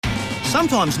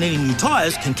Sometimes needing new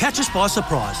tyres can catch us by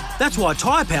surprise. That's why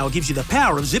Tyre Power gives you the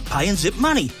power of zip pay and zip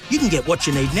money. You can get what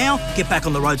you need now, get back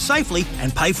on the road safely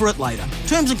and pay for it later.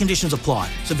 Terms and conditions apply.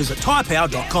 So visit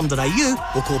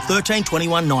tyrepower.com.au or call 13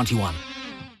 21 91.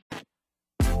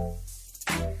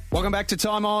 Welcome back to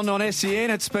Time on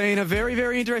SEN. It's been a very,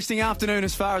 very interesting afternoon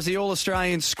as far as the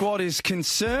All-Australian squad is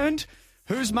concerned.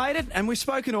 Who's made it? And we've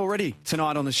spoken already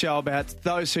tonight on the show about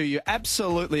those who you're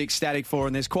absolutely ecstatic for,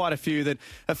 and there's quite a few that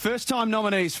are first-time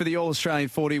nominees for the All-Australian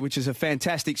 40, which is a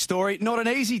fantastic story. Not an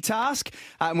easy task,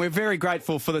 and we're very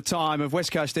grateful for the time of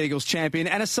West Coast Eagles champion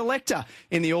and a selector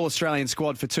in the All-Australian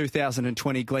squad for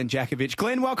 2020, Glenn Jakovich.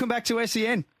 Glenn, welcome back to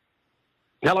SEN.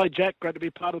 Hello, Jack. Great to be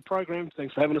part of the program.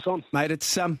 Thanks for having us on. Mate,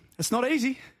 it's not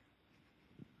easy.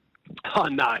 Oh,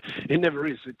 no, it never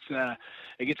is.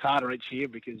 It gets harder each year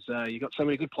because you've got so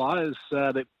many good players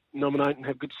that nominate and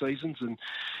have good seasons. And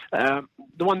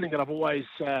the one thing that I've always,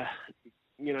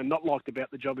 not liked about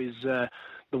the job is the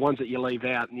ones that you leave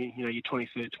out. And your 23rd,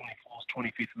 24th,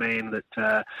 25th man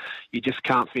that you just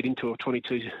can't fit into a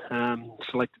 22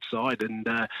 selected side. And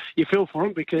you feel for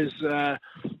them because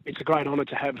it's a great honour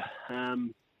to have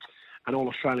an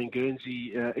All-Australian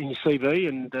Guernsey in your CV,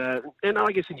 and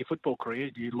I guess in your football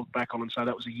career, you look back on and say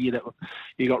that was a year that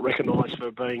you got recognised for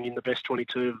being in the best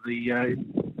 22 of the,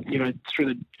 through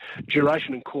the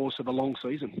duration and course of a long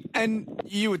season. And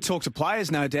you would talk to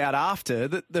players, no doubt, after.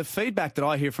 The feedback that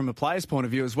I hear from a player's point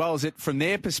of view as well is that from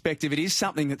their perspective, it is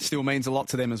something that still means a lot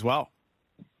to them as well.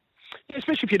 Yeah,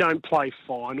 especially if you don't play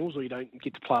finals or you don't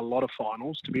get to play a lot of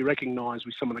finals, to be recognised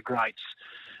with some of the greats.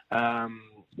 That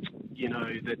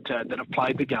have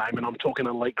played the game, and I'm talking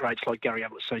elite greats like Gary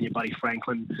Ablett Senior, Buddy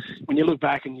Franklin. When you look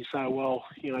back and you say, well,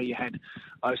 you had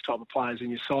those type of players in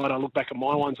your side. I look back at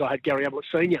my ones. I had Gary Ablett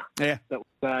Senior. Yeah. That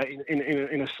was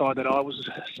in a side that I was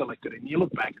selected in. You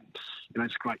look back, and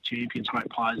it's great champions, great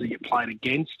players that you played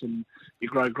against, and you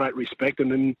grow great respect.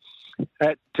 And then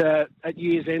at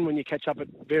year's end, when you catch up at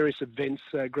various events,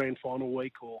 grand final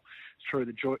week or through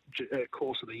the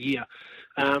course of the year.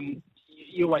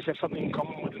 You always have something in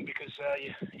common with them because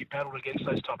you battled against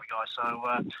those type of guys.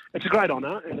 So it's a great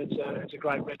honour, and it's a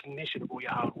great recognition of all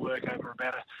your hard work over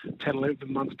about a 10,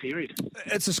 11-month period.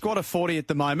 It's a squad of 40 at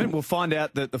the moment. We'll find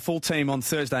out the full team on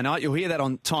Thursday night. You'll hear that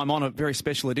on Time On, a very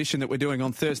special edition that we're doing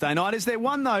on Thursday night. Is there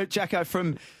one, though, Jacko,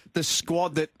 from the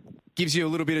squad that gives you a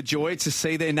little bit of joy to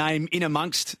see their name in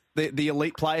amongst the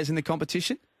elite players in the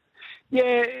competition?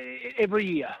 Yeah, every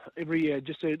year,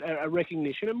 just a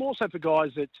recognition, and more so for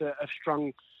guys that have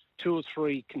strung 2 or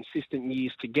 3 consistent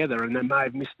years together, and they may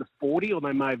have missed the 40 or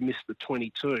they may have missed the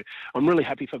 22. I'm really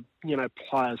happy for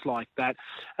players like that.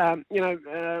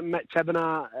 Matt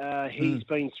Taberner, he's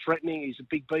been threatening. He's a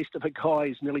big beast of a guy.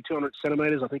 He's nearly 200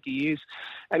 centimetres, I think he is,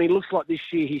 and he looks like this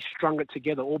year he's strung it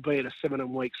together, albeit a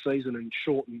 7-week season and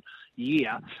shortened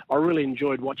year. I really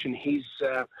enjoyed watching his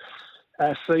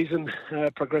season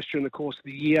progress during the course of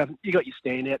the year. You got your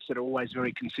standouts that are always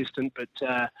very consistent, but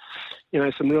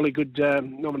some really good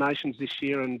nominations this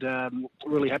year, and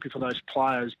really happy for those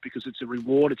players because it's a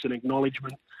reward, it's an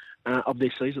acknowledgement of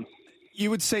their season. You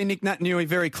would see Nick Naitanui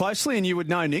very closely, and you would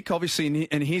know Nick, obviously,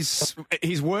 and his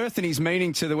worth and his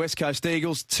meaning to the West Coast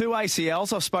Eagles. 2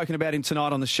 ACLs, I've spoken about him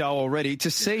tonight on the show already.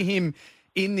 To see him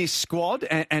in this squad,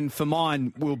 and for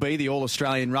mine will be the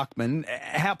All-Australian ruckman,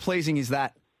 how pleasing is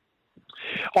that?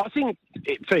 I think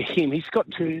for him, he's got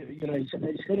he's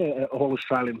got an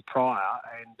All-Australian prior,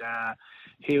 and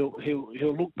he'll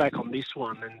look back on this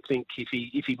one and think if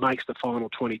he makes the final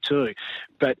 22.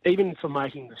 But even for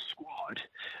making the squad,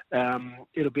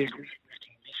 it'll be a great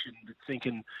recognition.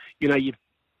 Thinking, you've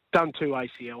done 2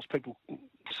 ACLs, people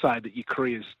say that your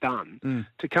career's done.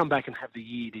 To come back and have the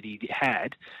year that he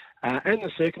had. And the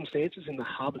circumstances in the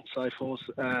hub and so forth,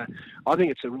 I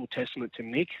think it's a real testament to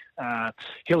Nick.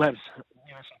 He'll have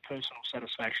some personal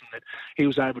satisfaction that he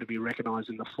was able to be recognised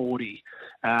in the 40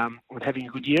 and having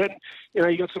a good year.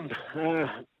 And, you got some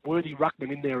worthy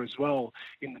ruckmen in there as well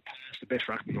in the past. The best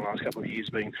ruckman in the last couple of years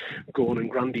being Gordon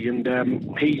Grundy, and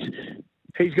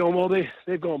he's gone well.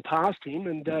 They've gone past him,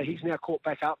 and he's now caught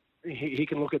back up. He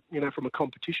can look at, from a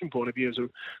competition point of view,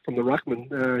 from the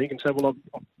ruckman, he can say, well,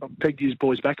 I've pegged these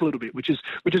boys back a little bit, which is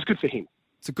good for him.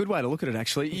 It's a good way to look at it,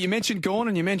 actually. You mentioned Gawn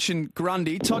and you mentioned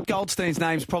Grundy. Todd Goldstein's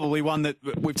name's probably one that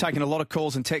we've taken a lot of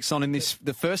calls and texts on in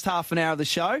the first half an hour of the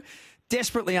show.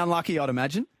 Desperately unlucky, I'd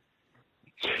imagine.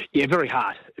 Yeah, very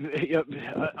hard.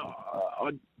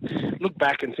 I look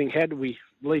back and think, how do we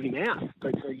leave him out?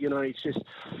 But, it's just...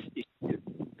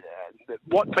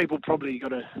 what people probably got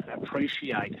to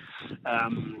appreciate,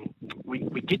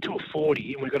 we get to a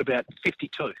 40 and we've got about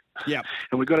 52. Yeah.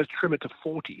 And we've got to trim it to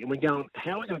 40. And we're going,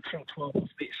 how are we going to trim 12 off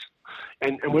this?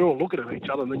 And we're all looking at each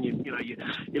other, and then you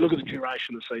look at the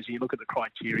duration of the season, you look at the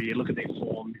criteria, you look at their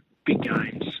form, big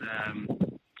games,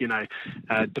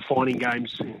 defining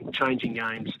games, changing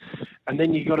games, and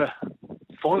then you got to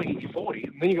finally get your 40,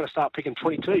 and then you got to start picking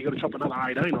 22. You got to chop another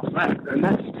 18 off that, and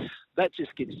that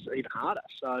just gets even harder.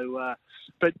 So,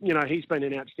 but he's been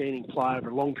an outstanding player over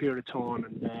a long period of time,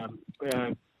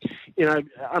 and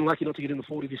unlucky not to get in the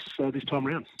 40 this time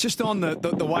around. Just on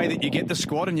the way that you get the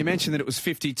squad, and you mentioned that it was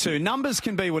 52. Numbers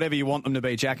can be whatever you want them to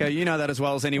be, Jacko. You know that as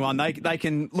well as anyone. They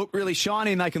can look really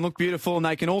shiny, and they can look beautiful, and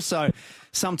they can also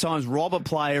sometimes rob a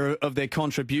player of their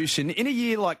contribution. In a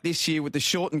year like this year, with the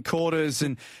shortened quarters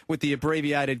and with the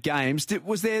abbreviated games,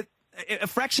 was there a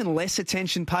fraction less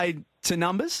attention paid to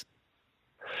numbers?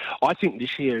 I think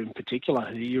this year in particular,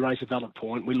 you raise a valid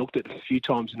point. We looked at a few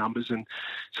times numbers, and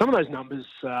some of those numbers,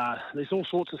 there's all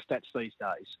sorts of stats these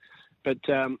days. But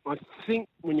I think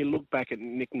when you look back at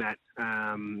Nick Nat,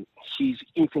 his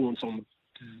influence on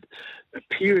a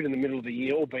period in the middle of the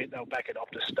year, albeit they were back at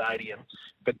Optus Stadium,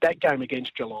 but that game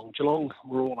against Geelong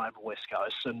were all over West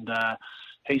Coast, and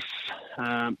he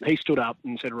stood up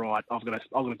and said, right, I've got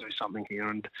to do something here,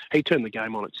 and he turned the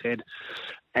game on its head.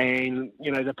 And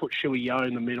they put Shuey Yo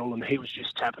in the middle, and he was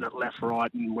just tapping it left,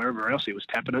 right, and wherever else he was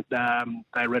tapping it.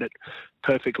 They read it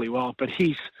perfectly well. But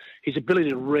his ability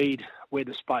to read where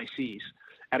the space is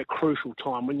at a crucial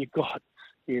time when you've got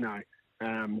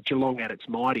Geelong at its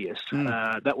mightiest.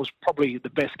 That was probably the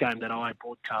best game that I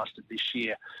broadcasted this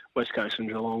year, West Coast and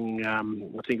Geelong. I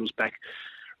think it was back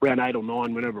around 8 or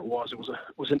 9, whenever it was. It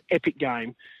was an epic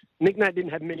game. Nick Nat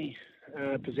didn't have many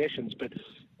possessions, but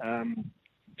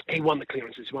he won the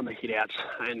clearances, he won the hit-outs,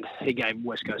 and he gave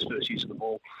West Coast first use of the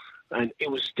ball. And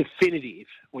it was definitive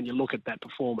when you look at that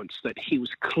performance that he was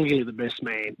clearly the best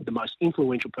man, the most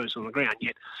influential person on the ground,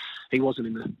 yet he wasn't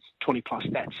in the 20-plus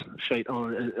stats sheet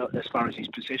as far as his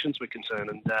possessions were concerned.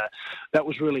 And that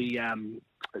was really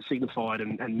signified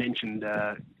and mentioned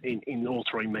in all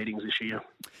three meetings this year.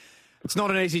 It's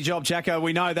not an easy job, Jacko.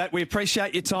 We know that. We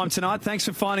appreciate your time tonight. Thanks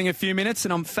for finding a few minutes,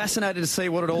 and I'm fascinated to see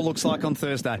what it all looks like on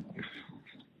Thursday.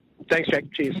 Thanks, Jack.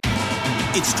 Cheers.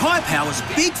 It's Tyre Power's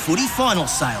Big Footy Final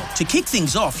Sale. To kick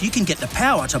things off, you can get the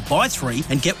power to buy 3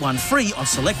 and get 1 free on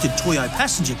selected Toyo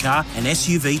passenger car and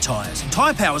SUV tyres.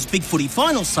 Tyre Power's Big Footy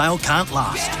Final Sale can't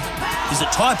last. Visit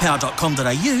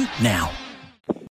tyrepower.com.au now.